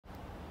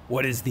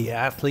What is the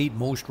athlete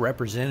most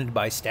represented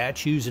by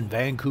statues in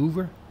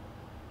Vancouver?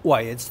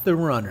 Why, it's the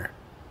runner,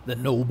 the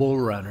noble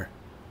runner.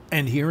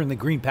 And here in the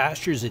green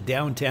pastures of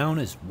downtown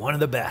is one of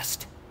the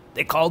best.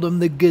 They called him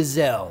the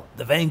Gazelle,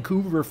 the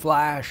Vancouver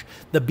Flash,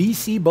 the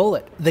BC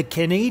Bullet, the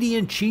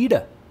Canadian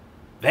Cheetah.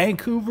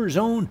 Vancouver's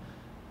own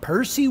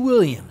Percy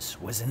Williams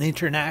was an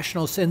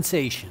international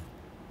sensation,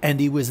 and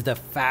he was the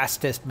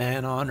fastest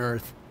man on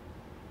earth.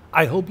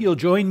 I hope you'll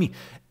join me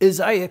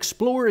as I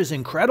explore his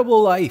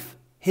incredible life,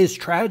 his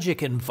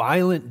tragic and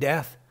violent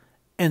death,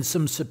 and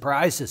some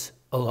surprises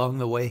along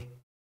the way.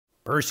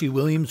 Percy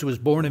Williams was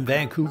born in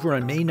Vancouver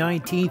on May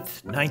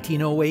 19th,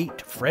 1908,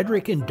 to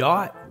Frederick and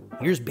Dot.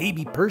 Here's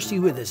baby Percy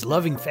with his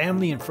loving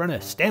family in front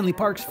of Stanley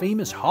Park's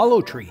famous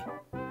hollow tree.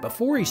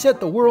 Before he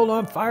set the world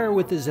on fire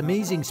with his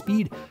amazing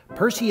speed,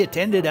 Percy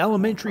attended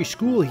elementary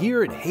school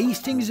here at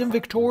Hastings and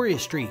Victoria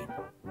Street.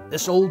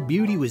 This old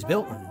beauty was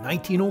built in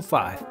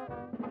 1905.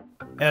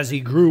 As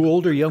he grew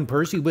older, young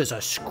Percy was a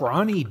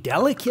scrawny,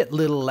 delicate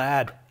little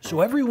lad,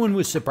 so everyone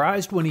was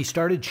surprised when he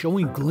started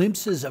showing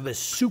glimpses of his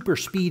super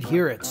speed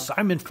here at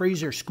Simon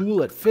Fraser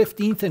School at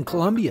 15th and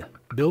Columbia,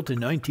 built in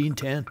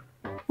 1910.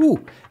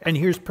 Ooh, and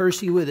here's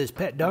Percy with his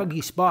pet doggy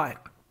Spot.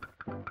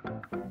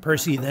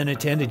 Percy then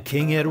attended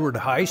King Edward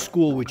High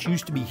School, which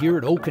used to be here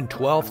at Oak and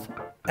 12th.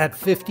 At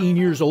 15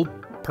 years old,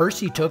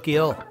 Percy took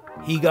ill.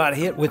 He got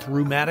hit with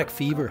rheumatic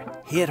fever,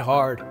 hit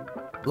hard.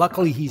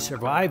 Luckily, he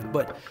survived,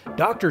 but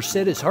doctors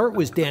said his heart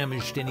was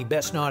damaged and he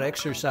best not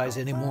exercise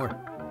anymore.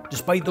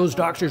 Despite those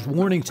doctors'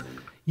 warnings,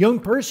 young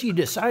Percy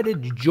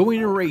decided to join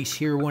a race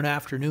here one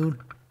afternoon,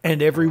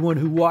 and everyone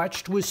who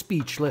watched was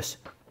speechless.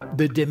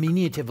 The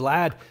diminutive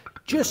lad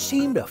just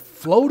seemed to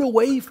float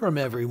away from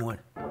everyone.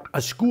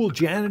 A school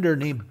janitor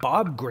named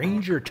Bob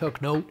Granger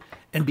took note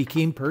and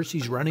became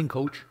Percy's running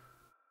coach.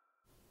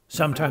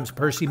 Sometimes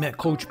Percy met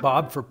Coach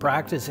Bob for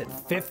practice at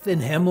 5th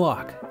and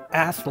Hemlock.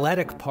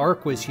 Athletic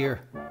Park was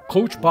here.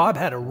 Coach Bob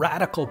had a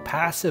radical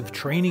passive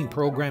training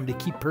program to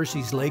keep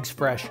Percy's legs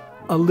fresh.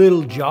 A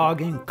little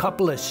jogging,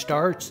 couple of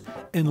starts,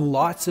 and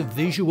lots of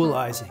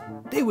visualizing.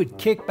 They would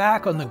kick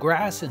back on the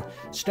grass and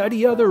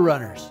study other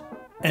runners.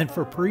 And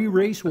for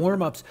pre-race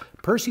warm-ups,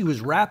 Percy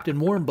was wrapped in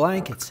warm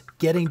blankets,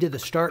 getting to the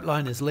start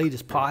line as late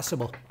as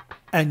possible.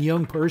 And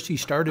young Percy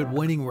started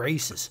winning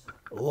races.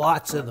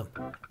 Lots of them.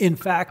 In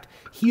fact,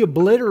 he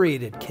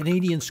obliterated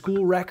Canadian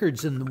school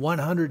records in the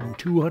 100 and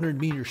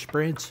 200 meter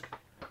sprints.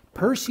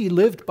 Percy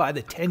lived by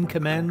the 10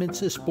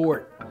 commandments of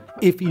sport.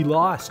 If he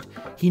lost,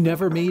 he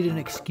never made an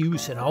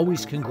excuse and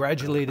always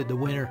congratulated the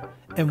winner.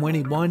 And when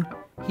he won,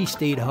 he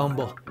stayed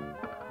humble.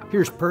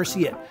 Here's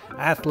Percy at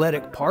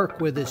Athletic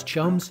Park with his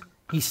chums.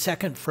 He's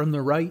second from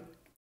the right.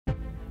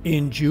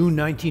 In June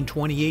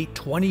 1928,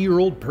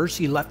 20-year-old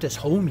Percy left his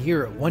home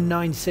here at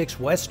 196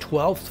 West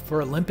 12th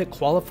for Olympic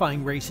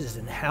qualifying races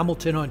in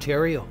Hamilton,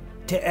 Ontario.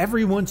 To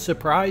everyone's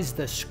surprise,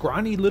 the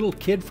scrawny little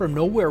kid from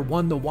nowhere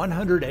won the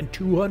 100 and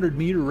 200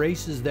 meter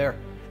races there,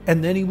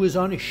 and then he was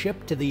on a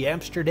ship to the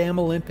Amsterdam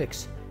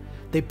Olympics.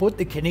 They put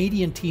the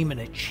Canadian team in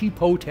a cheap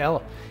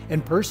hotel,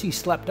 and Percy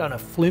slept on a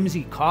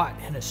flimsy cot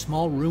in a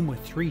small room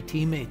with 3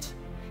 teammates.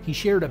 He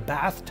shared a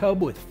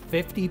bathtub with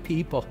 50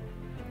 people.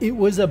 It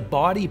was a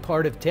bawdy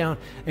part of town,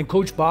 and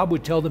Coach Bob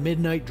would tell the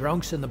midnight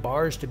drunks in the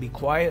bars to be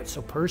quiet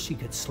so Percy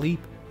could sleep.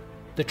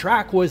 The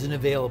track wasn't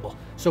available,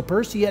 so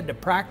Percy had to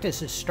practice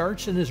his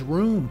starts in his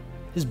room.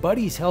 His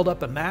buddies held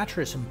up a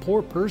mattress, and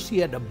poor Percy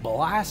had to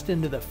blast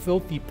into the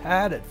filthy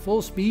pad at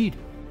full speed.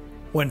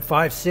 When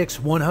 5'6",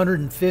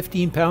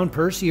 115-pound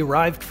Percy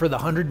arrived for the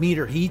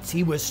 100-meter heats,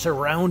 he was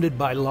surrounded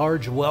by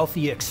large,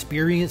 wealthy,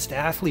 experienced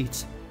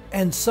athletes,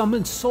 and some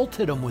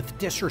insulted him with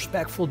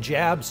disrespectful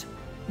jabs.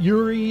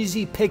 "You're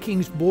easy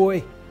pickings,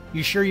 boy.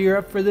 You sure you're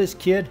up for this,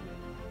 kid?"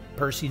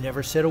 Percy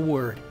never said a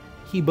word.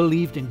 He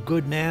believed in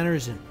good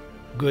manners and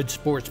good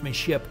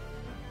sportsmanship.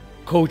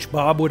 Coach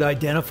Bob would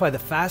identify the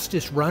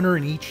fastest runner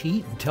in each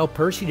heat and tell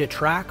Percy to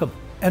track him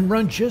and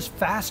run just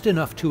fast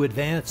enough to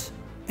advance.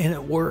 And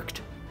it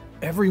worked.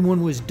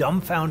 Everyone was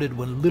dumbfounded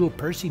when little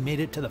Percy made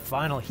it to the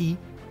final heat.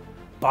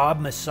 Bob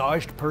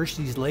massaged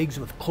Percy's legs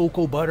with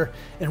cocoa butter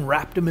and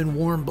wrapped him in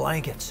warm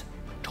blankets.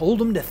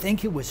 Told him to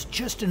think it was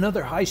just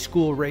another high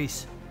school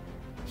race.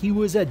 He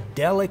was a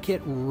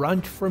delicate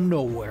runt from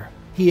nowhere.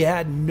 He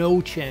had no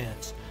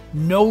chance.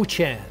 No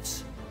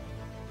chance.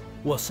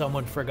 Well,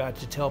 someone forgot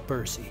to tell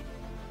Percy.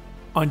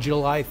 On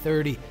July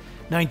 30,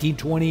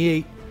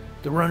 1928,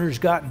 the runners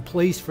got in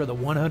place for the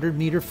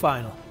 100-meter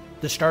final.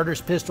 The starters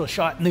pistol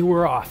shot and they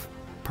were off.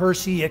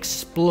 Percy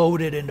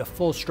exploded into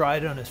full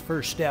stride on his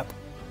first step.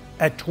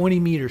 At 20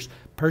 meters,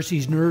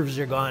 Percy's nerves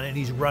are gone and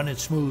he's running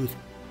smooth.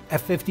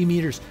 At 50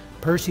 meters,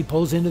 Percy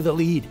pulls into the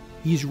lead.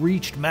 He's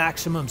reached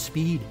maximum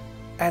speed.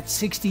 At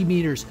 60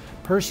 meters,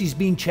 Percy's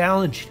being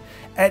challenged.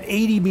 At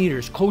 80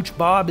 meters, Coach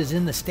Bob is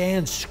in the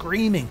stands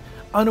screaming,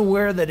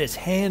 unaware that his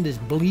hand is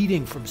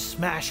bleeding from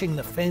smashing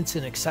the fence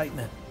in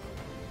excitement.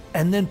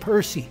 And then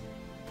Percy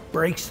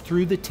breaks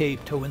through the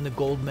tape to win the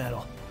gold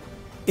medal.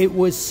 It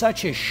was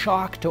such a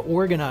shock to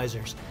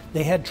organizers.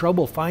 They had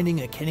trouble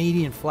finding a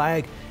Canadian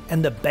flag,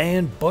 and the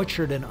band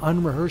butchered an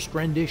unrehearsed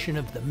rendition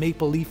of the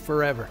Maple Leaf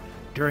Forever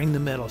during the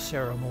medal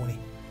ceremony.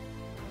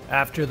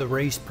 After the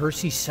race,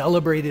 Percy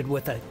celebrated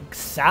with a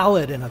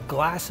salad and a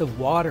glass of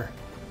water.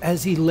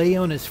 As he lay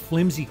on his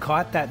flimsy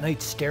cot that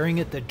night staring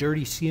at the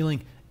dirty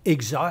ceiling,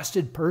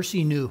 exhausted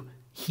Percy knew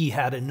he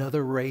had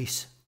another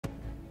race.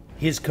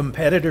 His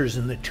competitors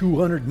in the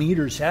 200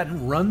 meters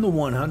hadn't run the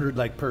 100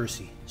 like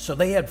Percy, so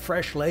they had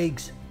fresh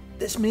legs.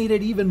 This made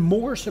it even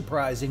more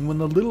surprising when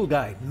the little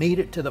guy made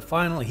it to the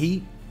final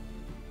heat.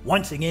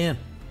 Once again,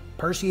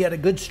 Percy had a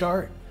good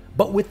start,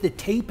 but with the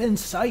tape in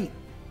sight,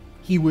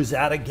 he was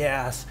out of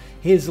gas.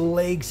 His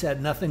legs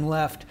had nothing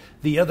left.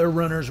 The other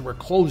runners were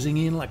closing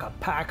in like a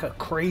pack of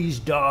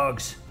crazed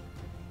dogs.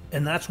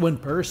 And that's when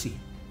Percy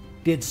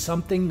did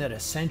something that a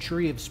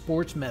century of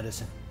sports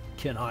medicine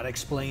cannot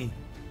explain.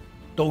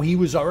 Though he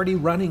was already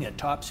running at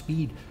top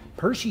speed,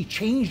 Percy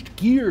changed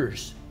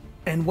gears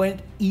and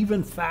went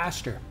even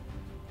faster.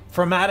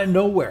 From out of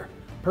nowhere,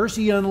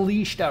 Percy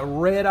unleashed a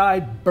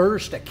red-eyed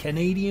burst of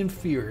Canadian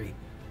fury.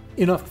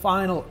 In a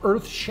final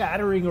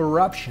earth-shattering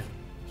eruption,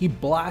 he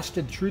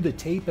blasted through the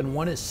tape and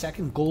won his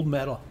second gold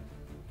medal.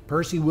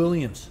 Percy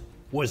Williams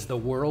was the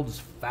world's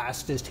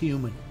fastest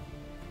human.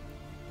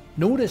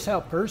 Notice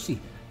how Percy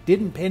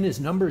didn't pin his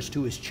numbers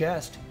to his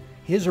chest.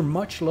 His are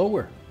much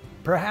lower.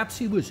 Perhaps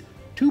he was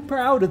too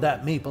proud of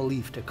that maple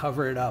leaf to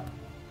cover it up.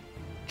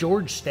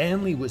 George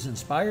Stanley was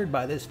inspired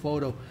by this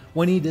photo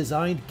when he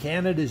designed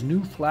Canada's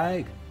new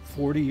flag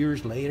 40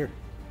 years later.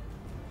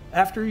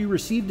 After he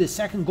received his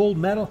second gold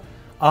medal,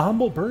 a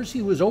humble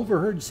Percy was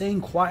overheard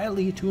saying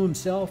quietly to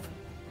himself,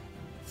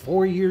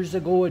 "4 years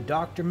ago, a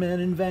doctor man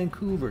in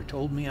Vancouver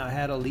told me I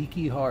had a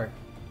leaky heart.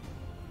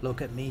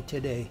 Look at me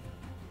today."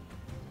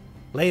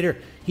 Later,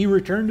 he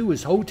returned to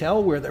his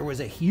hotel where there was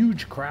a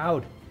huge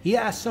crowd. He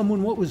asked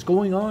someone what was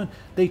going on.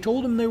 They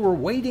told him they were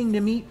waiting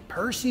to meet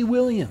Percy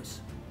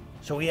Williams.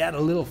 So he had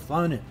a little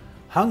fun and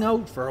hung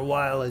out for a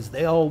while as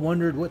they all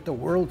wondered what the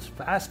world's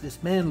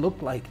fastest man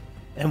looked like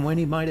and when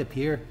he might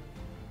appear.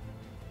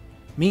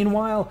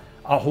 Meanwhile,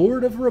 a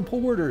horde of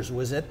reporters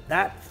was at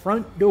that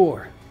front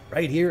door,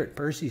 right here at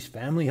Percy's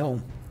family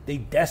home. They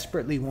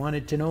desperately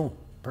wanted to know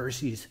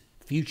Percy's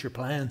future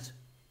plans.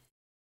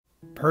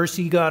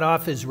 Percy got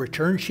off his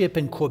return ship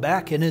in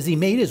Quebec, and as he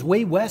made his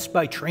way west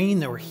by train,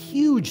 there were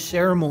huge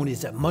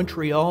ceremonies at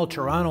Montreal,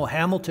 Toronto,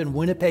 Hamilton,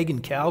 Winnipeg,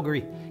 and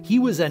Calgary. He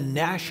was a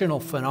national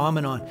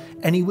phenomenon,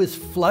 and he was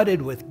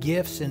flooded with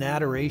gifts and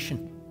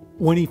adoration.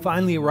 When he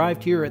finally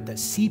arrived here at the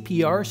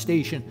CPR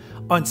station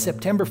on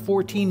September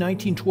 14,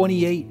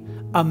 1928,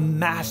 a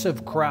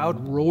massive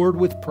crowd roared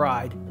with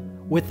pride.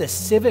 With the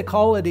civic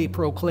holiday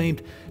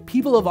proclaimed,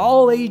 people of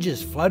all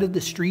ages flooded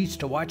the streets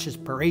to watch his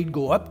parade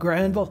go up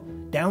Granville,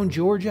 down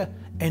Georgia,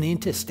 and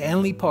into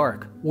Stanley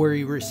Park, where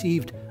he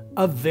received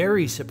a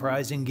very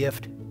surprising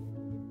gift.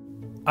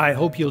 I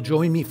hope you'll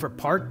join me for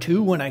part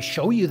 2 when I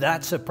show you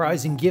that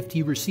surprising gift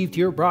he received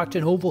here at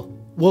Brockton Oval.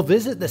 We'll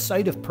visit the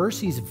site of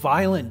Percy's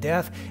violent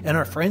death, and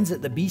our friends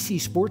at the BC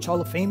Sports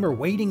Hall of Fame are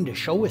waiting to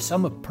show us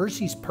some of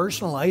Percy's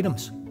personal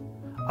items.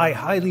 I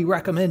highly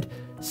recommend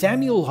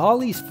Samuel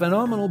Hawley's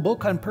phenomenal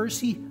book on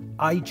Percy,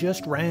 I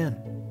Just Ran.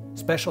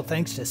 Special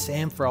thanks to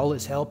Sam for all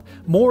his help.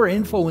 More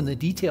info in the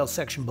details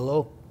section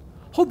below.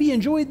 Hope you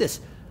enjoyed this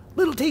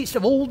little taste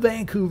of old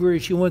Vancouver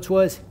as she once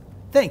was.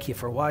 Thank you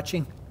for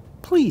watching.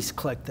 Please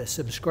click the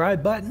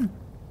subscribe button.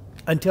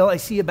 Until I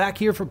see you back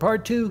here for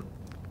part 2,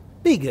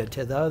 be good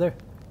to the other.